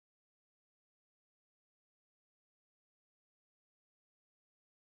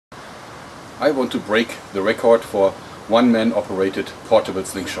I want to break the record for one-man operated portable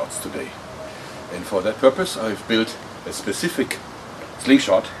slingshots today. And for that purpose I've built a specific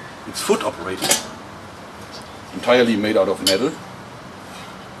slingshot. It's foot operated, entirely made out of metal.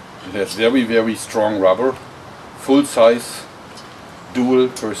 It has very, very strong rubber, full size, dual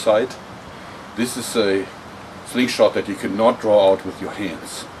per side. This is a slingshot that you cannot draw out with your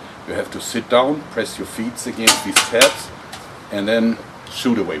hands. You have to sit down, press your feet against these tabs, and then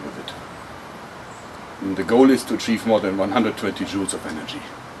shoot away with it. And the goal is to achieve more than 120 joules of energy.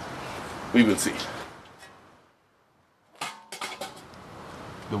 We will see.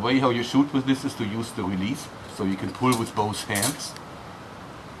 The way how you shoot with this is to use the release, so you can pull with both hands.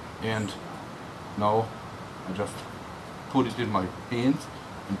 And now I just put it in my hands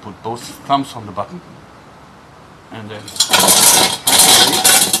and put both thumbs on the button, and then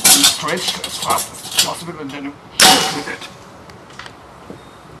stretch as fast as possible, and then you shoot with it.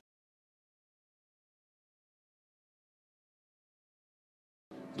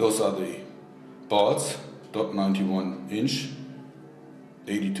 Those are the balls, .91 inch,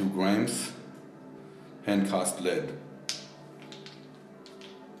 82 grams, hand cast lead.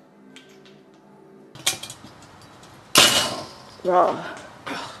 Wow.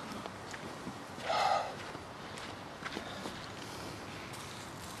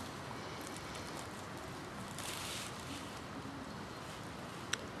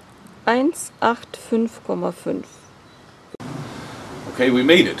 (185,5). Okay, we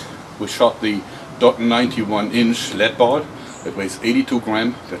made it. We shot the .91 inch lead ball. It weighs 82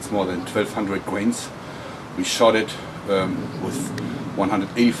 grams. That's more than 1200 grains. We shot it with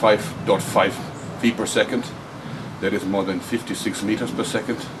 185.5 feet per second. That is more than 56 meters per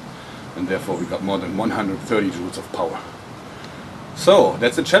second, and therefore we got more than 130 joules of power. So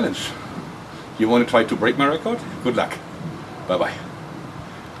that's a challenge. You want to try to break my record? Good luck. Bye bye.